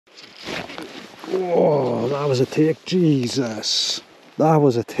Whoa, that was a take, Jesus. That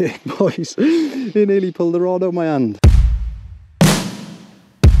was a take, boys. It nearly pulled the rod out of my hand.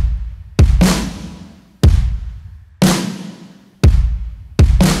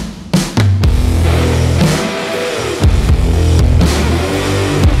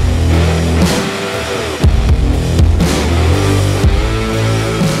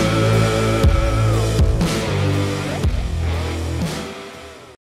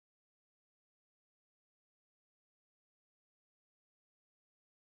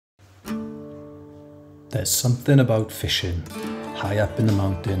 There's something about fishing high up in the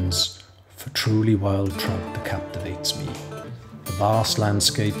mountains for truly wild trout that captivates me. The vast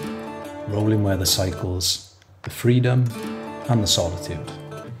landscape, rolling weather cycles, the freedom and the solitude,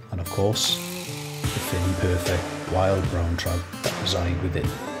 and of course, the fin perfect wild brown trout that reside within.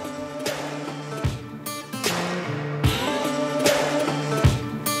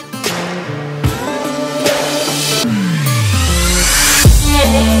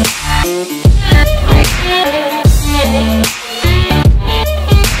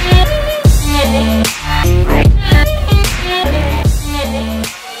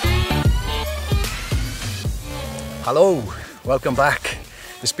 Hello, welcome back.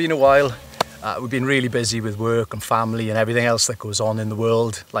 It's been a while. We've been really busy with work and family and everything else that goes on in the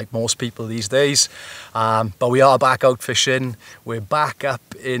world, like most people these days. But we are back out fishing. We're back up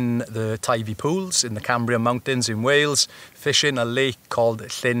in the Tyvi pools in the Cambrian mountains in Wales, fishing a lake called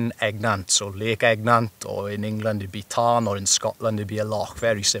Llyn Egnant. So Lake Egnant, or in England it'd be Tarn, or in Scotland it'd be a loch,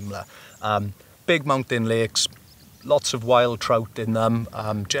 very similar. Big mountain lakes, lots of wild trout in them,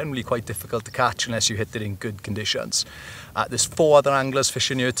 generally quite difficult to catch unless you hit it in good conditions. There's 4 other anglers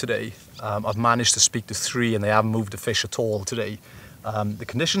fishing here today. I've managed to speak to 3 and they haven't moved a fish at all today. The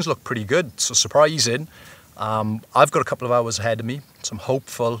conditions look pretty good, so surprising. I've got a couple of hours ahead of me, so I'm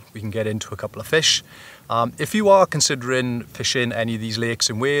hopeful we can get into a couple of fish. If you are considering fishing any of these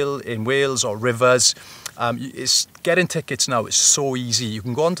lakes in Wales or rivers, getting tickets now is so easy. You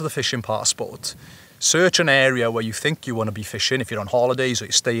can go onto the fishing passport, search an area where you think you want to be fishing if you're on holidays or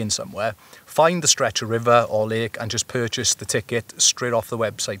you're staying somewhere, find the stretch of river or lake and just purchase the ticket straight off the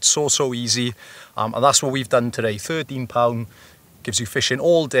website. So easy, and that's what we've done today. £13 gives you fishing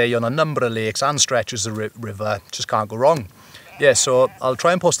all day on a number of lakes and stretches of river. Just can't go wrong. Yeah, so I'll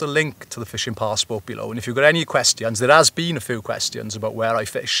try and post a link to the fishing passport below, and if you've got any questions, there has been a few questions about where I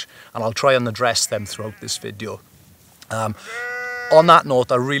fish, and I'll try and address them throughout this video. On that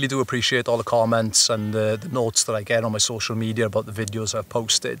note, I really do appreciate all the comments and the notes that I get on my social media about the videos I've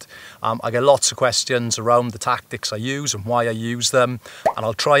posted. I get lots of questions around the tactics I use and why I use them, and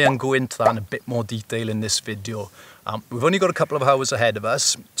I'll try and go into that in a bit more detail in this video. We've only got a couple of hours ahead of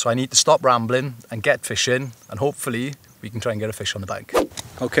us, so I need to stop rambling and get fishing, and hopefully we can try and get a fish on the bank.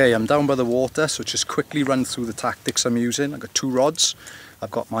 Okay, I'm down by the water, so just quickly run through the tactics I'm using. I've got 2 rods.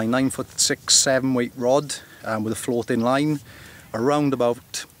 I've got my 9'6", 7" weight rod with a floating line. Around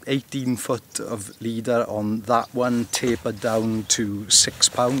about 18 foot of leader on that one, tapered down to 6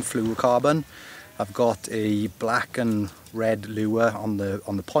 pound fluorocarbon. I've got a black and red lure on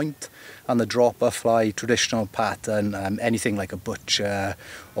the point, and the dropper fly traditional pattern, anything like a butcher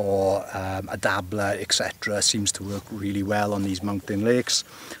or a dabbler, etc. seems to work really well on these mountain lakes.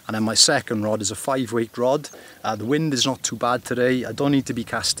 And then my second rod is a 5-weight rod. The wind is not too bad today. I don't need to be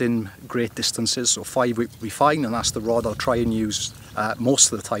casting great distances, so 5-weight will be fine, and that's the rod I'll try and use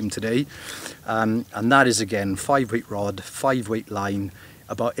most of the time today. And that is again 5-weight rod, 5-weight line,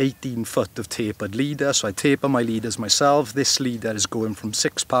 about 18 foot of tapered leader. So I taper my leaders myself. This leader is going from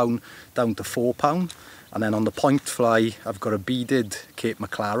 6 pound down to 4 pound. And then on the point fly, I've got a beaded Cape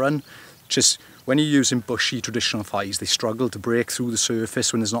McLaren. Just when you're using bushy traditional flies, they struggle to break through the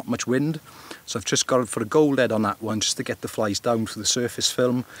surface when there's not much wind. So I've just got it for a gold head on that one, just to get the flies down through the surface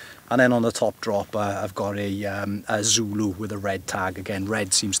film. And then on the top dropper, I've got a Zulu with a red tag. Again,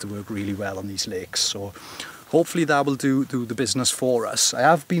 red seems to work really well on these lakes. So hopefully that will do the business for us. I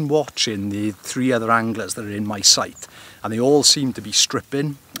have been watching the 3 other anglers that are in my sight, and they all seem to be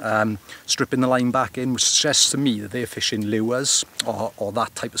stripping the line back in, which suggests to me that they're fishing lures or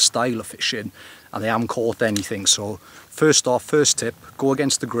that type of style of fishing, and they haven't caught anything. So first tip, go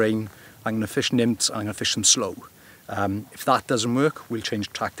against the grain. I'm going to fish nymphs and I'm going to fish them slow. If that doesn't work, we'll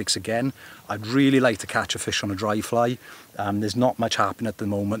change tactics again. I'd really like to catch a fish on a dry fly. There's not much happening at the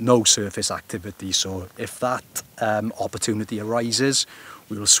moment, no surface activity, so if that opportunity arises,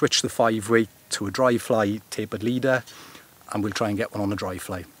 we will switch the 5-weight to a dry fly tapered leader, and we'll try and get one on a dry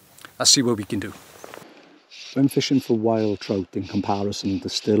fly. Let's see what we can do. When fishing for wild trout in comparison to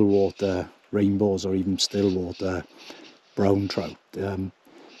still water rainbows or even still water brown trout,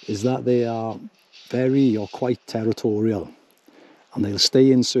 is that they are very or quite territorial, and they'll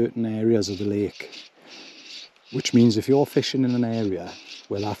stay in certain areas of the lake, which means if you're fishing in an area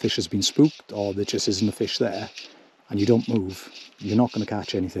where that fish has been spooked or there just isn't a fish there and you don't move, you're not going to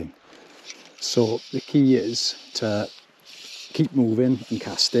catch anything. So the key is to keep moving and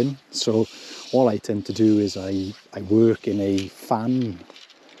casting. So all I tend to do is I work in a fan.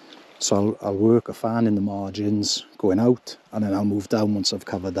 So I'll work a fan in the margins going out, and then I'll move down once I've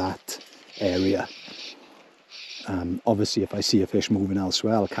covered that area. Obviously if I see a fish moving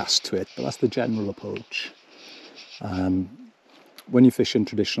elsewhere, I'll cast to it, but that's the general approach. When you fish in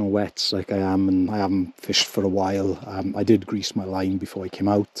traditional wets like I am, and I haven't fished for a while, I did grease my line before I came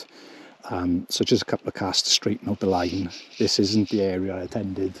out. So just a couple of casts to straighten out the line. This isn't the area I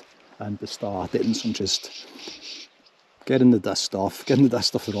intended to start in, so I'm just getting the dust off the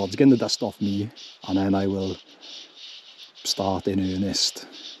rods, getting the dust off me, and then I will start in earnest.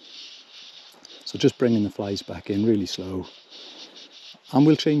 So just bringing the flies back in really slow, and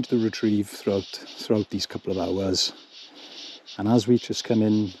we'll change the retrieve throughout these couple of hours. And as we just come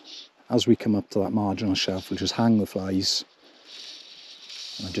in, as we come up to that marginal shelf, we'll just hang the flies.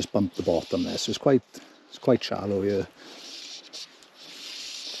 And I just bump the bottom there, so it's quite shallow here.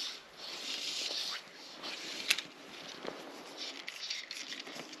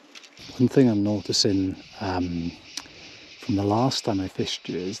 One thing I'm noticing from the last time I fished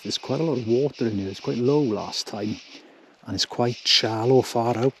here is there's quite a lot of water in here. It's quite low last time, and it's quite shallow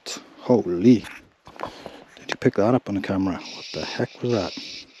far out. Holy! Did you pick that up on the camera? What the heck was that?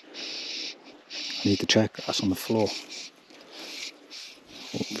 I need to check. That's on the floor.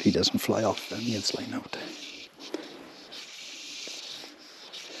 Hope he doesn't fly off then, he's line out.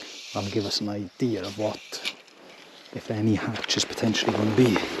 That'll give us an idea of what, if any, hatch is potentially going to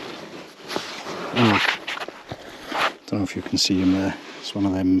be. Don't know if you can see him there. It's one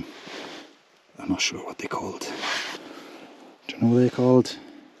of them, I'm not sure what they're called. Do you know what they're called?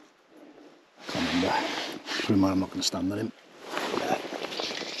 I can't remember. I'm not going to stand on him.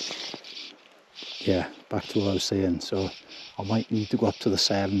 Yeah, back to what I was saying. So I might need to go up to the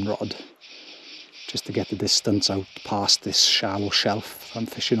 7 rod just to get the distance out past this shallow shelf I'm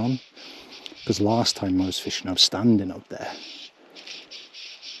fishing on. Because last time I was fishing, I was standing out there.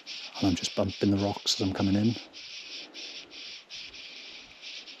 And I'm just bumping the rocks as I'm coming in.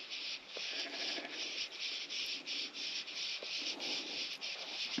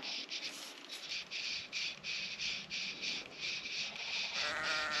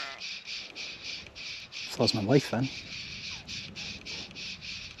 That's my wife then.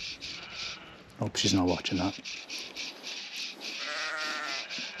 Hope she's not watching that.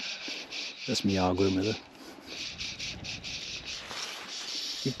 That's me arguing with her.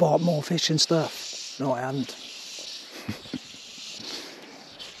 You bought more fishing stuff. No, I haven't.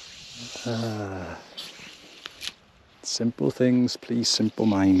 Simple things, please simple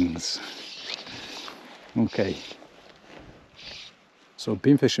minds. Okay. So I've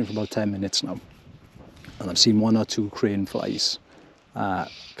been fishing for about 10 minutes now. And I've seen 1 or 2 crane flies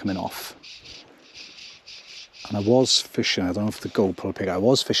coming off. And I was fishing, I don't know if the GoPro pick, I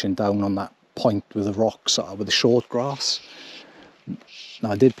was fishing down on that point where the rocks are, with the short grass.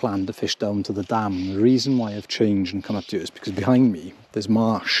 Now I did plan to fish down to the dam. The reason why I've changed and come up to it is because behind me there's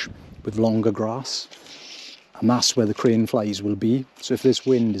marsh with longer grass. And that's where the crane flies will be. So if this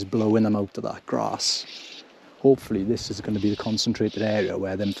wind is blowing them out of that grass, hopefully this is going to be the concentrated area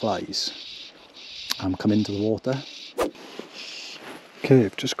where them flies come into the water. Okay,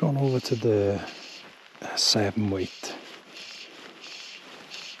 I've just gone over to the 7 weight.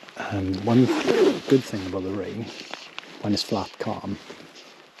 And one good thing about the rain, when it's flat calm,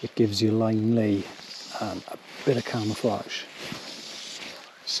 it gives you line lay and a bit of camouflage.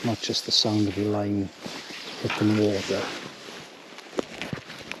 It's not just the sound of your line hitting the water.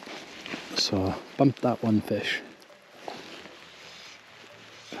 So bump that one fish.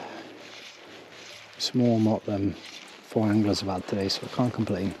 It's more what them 4 anglers have had today, so I can't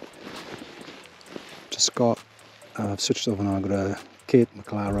complain. Just got, I've switched over now, I've got a Kate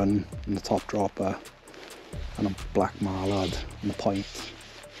McLaren on the top dropper and a black mallard on the point.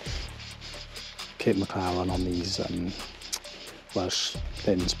 Kate McLaren on these Welsh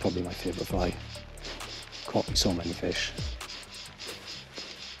fins, probably my favourite fly. Caught me so many fish.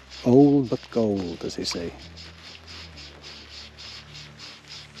 Old but gold, as they say.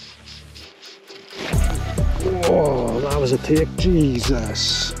 Whoa, that was a take,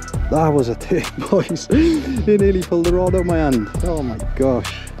 Jesus. That was a take, boys. It nearly pulled the rod out of my hand. Oh my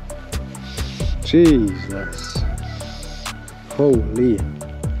gosh. Jesus. Holy.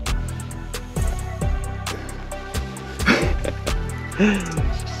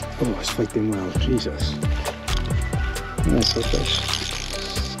 Oh, it's fighting well, Jesus. Nice little fish.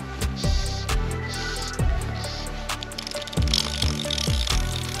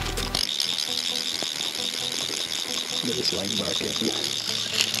 Get this line back in.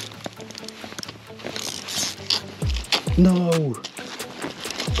 No!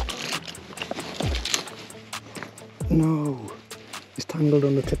 No! It's tangled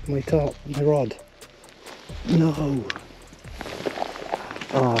on the tip of my rod. No!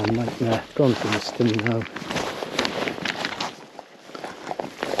 Oh, nightmare. Gone for this to me now.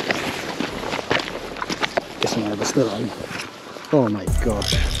 Guess I'm never still on. Oh my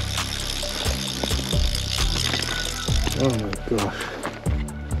gosh. Oh my gosh.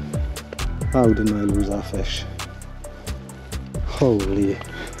 How didn't I lose that fish? Holy.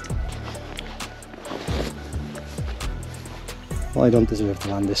 Well, I don't deserve to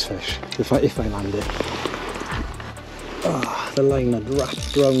land this fish, if I land it. Ah, the line had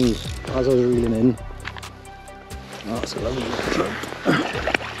wrapped round as I was reeling in. Oh, that's a lovely little trout.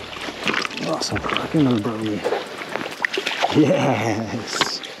 That's a cracking little brownie.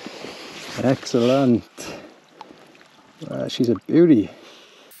 Yes! Excellent. She's a beauty.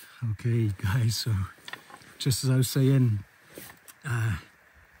 Okay guys, so just as I was saying,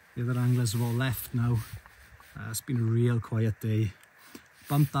 the other anglers have all left now. It's been a real quiet day.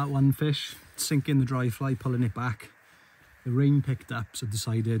 Bumped that one fish, sinking the dry fly, pulling it back. The rain picked up, so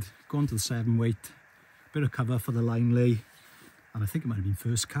decided go on to the 7 weight, bit of cover for the line lay, and I think it might have been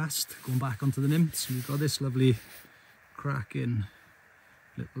first cast, going back onto the nymphs. We've got this lovely cracking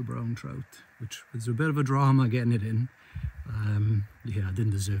little brown trout, which was a bit of a drama getting it in. Yeah, I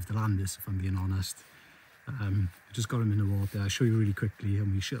didn't deserve to land this, if I'm being honest. I just got him in the water. I'll show you really quickly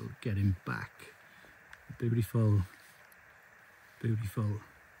and we shall get him back. Beautiful, beautiful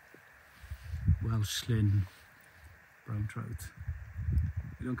Welsh Slyn brown trout.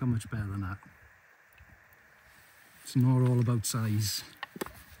 You don't come much better than that. It's not all about size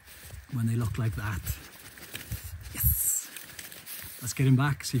when they look like that. Yes! Let's get him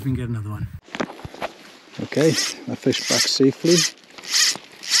back, see if we can get another one. Okay, I fished back safely.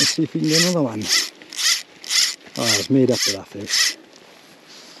 Let's see if we can get another one. Oh, I was made up with that fish.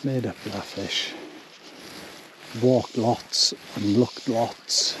 Made up with that fish. Walked lots and looked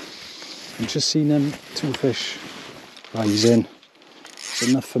lots. And just seen them 2 fish rising. It's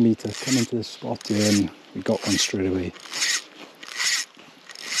enough for me to come into this spot here and we got one straight away.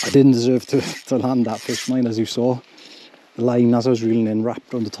 I didn't deserve to land that fish, mind, as you saw. The line, as I was reeling in,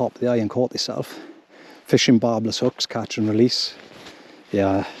 wrapped on the top of the eye and caught itself. Fishing barbless hooks, catch and release.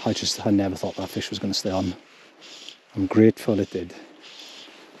 Yeah, I never thought that fish was going to stay on. I'm grateful it did.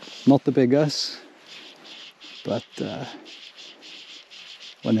 Not the biggest, but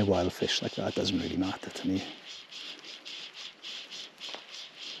when they're wild fish like that, it doesn't really matter to me.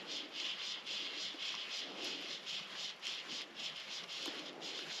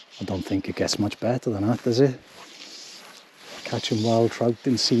 I don't think it gets much better than that, does it? Catching wild trout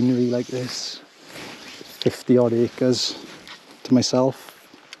in scenery like this, 50 odd acres to myself,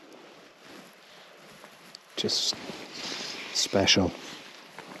 just special,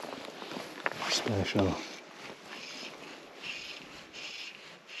 special.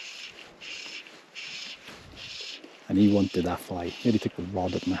 And he wanted that fly, nearly took the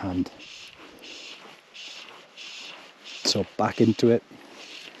rod out of my hand. So back into it,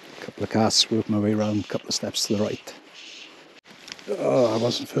 a couple of casts, work my way around, a couple of steps to the right. Oh, I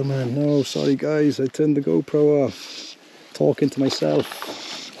wasn't filming. No, sorry guys, I turned the GoPro off. Talking to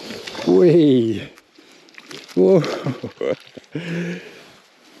myself. Whee! Whoa!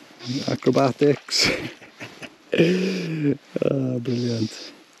 Acrobatics. Oh,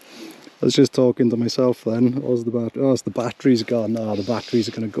 brilliant. I was just talking to myself then. What was the battery? Oh, it's the battery's gone. Oh, the batteries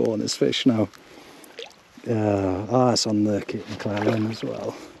are going to go on this fish now. It's on the Kate McClellan as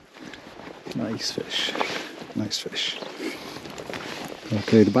well. Nice fish. Nice fish.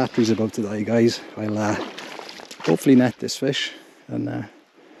 Okay, the battery's about to die, guys. I'll hopefully net this fish and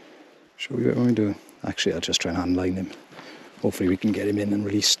show you what I'm doing. Actually, I'll just try and hand line him. Hopefully we can get him in and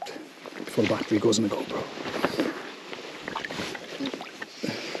released before the battery goes in the GoPro.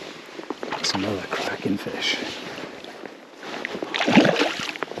 That's another cracking fish.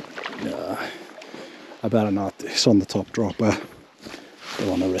 No, I better not. It's on the top dropper. Don't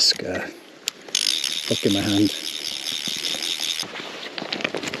want to risk hook in my hand.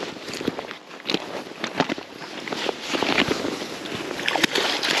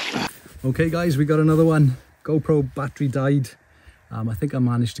 Okay guys, we got another one. GoPro battery died. I think I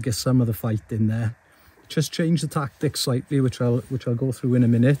managed to get some of the fight in there. Just changed the tactics slightly, which I'll go through in a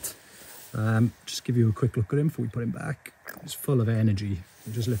minute. Just give you a quick look at him before we put him back. He's full of energy.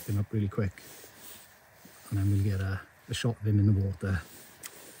 We'll just lift him up really quick and then we'll get a shot of him in the water.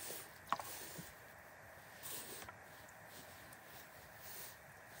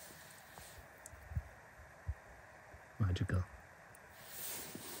 Magical.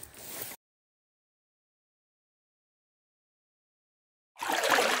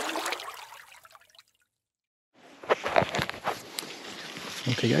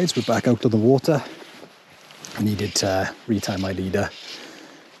 Okay guys, we're back out of the water. I needed to retie my leader.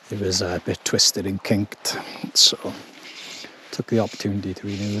 It was a bit twisted and kinked, so took the opportunity to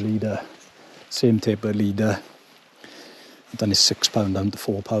renew the leader. Same taper leader. I've done his £6 down to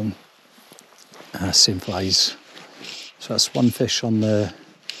 £4. Same flies. So that's one fish on the...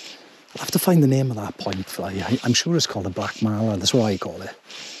 I'll have to find the name of that point fly. I'm sure it's called a black marler, that's what I call it.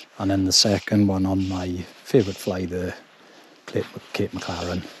 And then the second one on my favourite fly, the Cape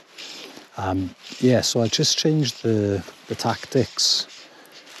McLaren. Yeah, so I just changed the tactics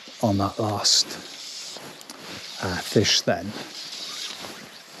on that last fish then.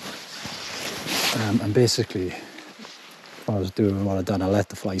 And basically, what I was doing, what I'd done, I let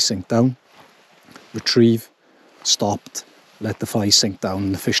the fly sink down, retrieve, stopped, let the fly sink down,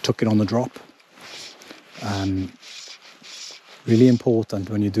 and the fish took it on the drop. Really important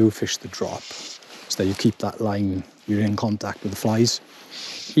when you do fish the drop is that you keep that line, you're in contact with the flies.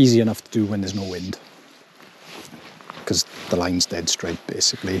 Easy enough to do when there's no wind, because the line's dead straight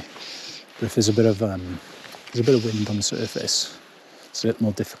basically. But if there's a bit of wind on the surface, it's a little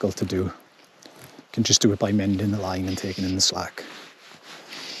more difficult to do. You can just do it by mending the line and taking in the slack.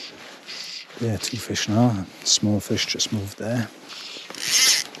 Yeah, 2 fish now. Small fish just moved there.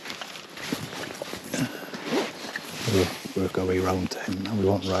 We'll work our way around to him now. We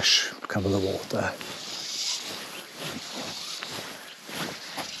won't rush, cover the water.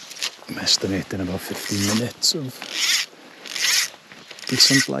 I'm estimating about 15 minutes of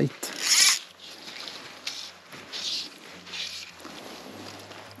decent light.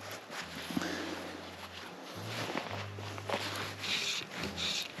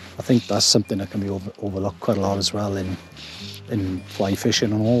 I think that's something that can be overlooked quite a lot as well in fly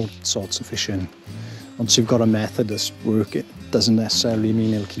fishing and all sorts of fishing. Once you've got a method that's working, doesn't necessarily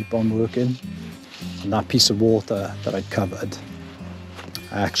mean it'll keep on working. And that piece of water that I'd covered,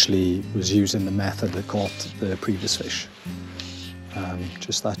 I actually was using the method that caught the previous fish.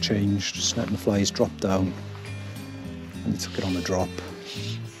 Just that change, just letting the flies drop down, and took it on the drop.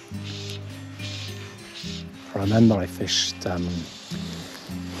 I remember I fished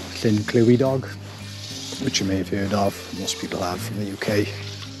thin cluey dog, which you may have heard of, most people have from the UK.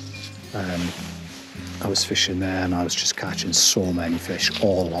 I was fishing there and I was just catching so many fish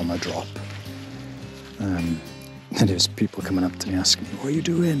all on a drop. And there was people coming up to me asking me, what are you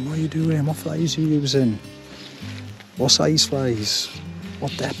doing? What are you doing? What flies are you using? What size flies?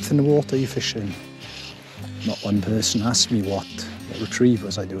 What depth in the water are you fishing? Not one person asked me what retrieve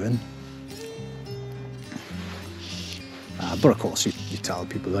was I doing. But of course you tell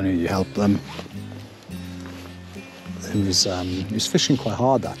people, don't you? You help them. He was fishing quite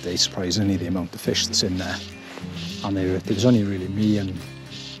hard that day, surprisingly, the amount of fish that's in there. And there was only really me and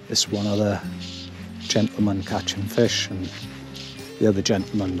this one other gentleman catching fish, and the other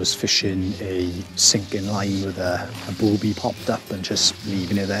gentleman was fishing a sinking line with a booby popped up and just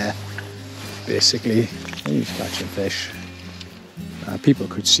leaving it there. Basically, he was catching fish. People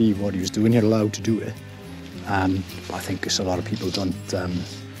could see what he was doing, you're allowed to do it. But I think a lot of people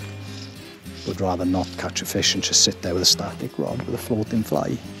would rather not catch a fish and just sit there with a static rod with a floating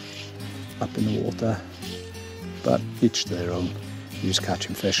fly up in the water. But each to their own. He was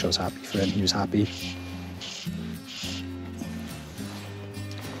catching fish, I was happy for him, he was happy.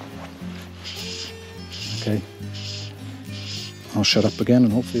 Okay, I'll shut up again,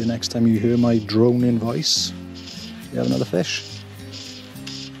 and hopefully the next time you hear my droning voice, you have another fish.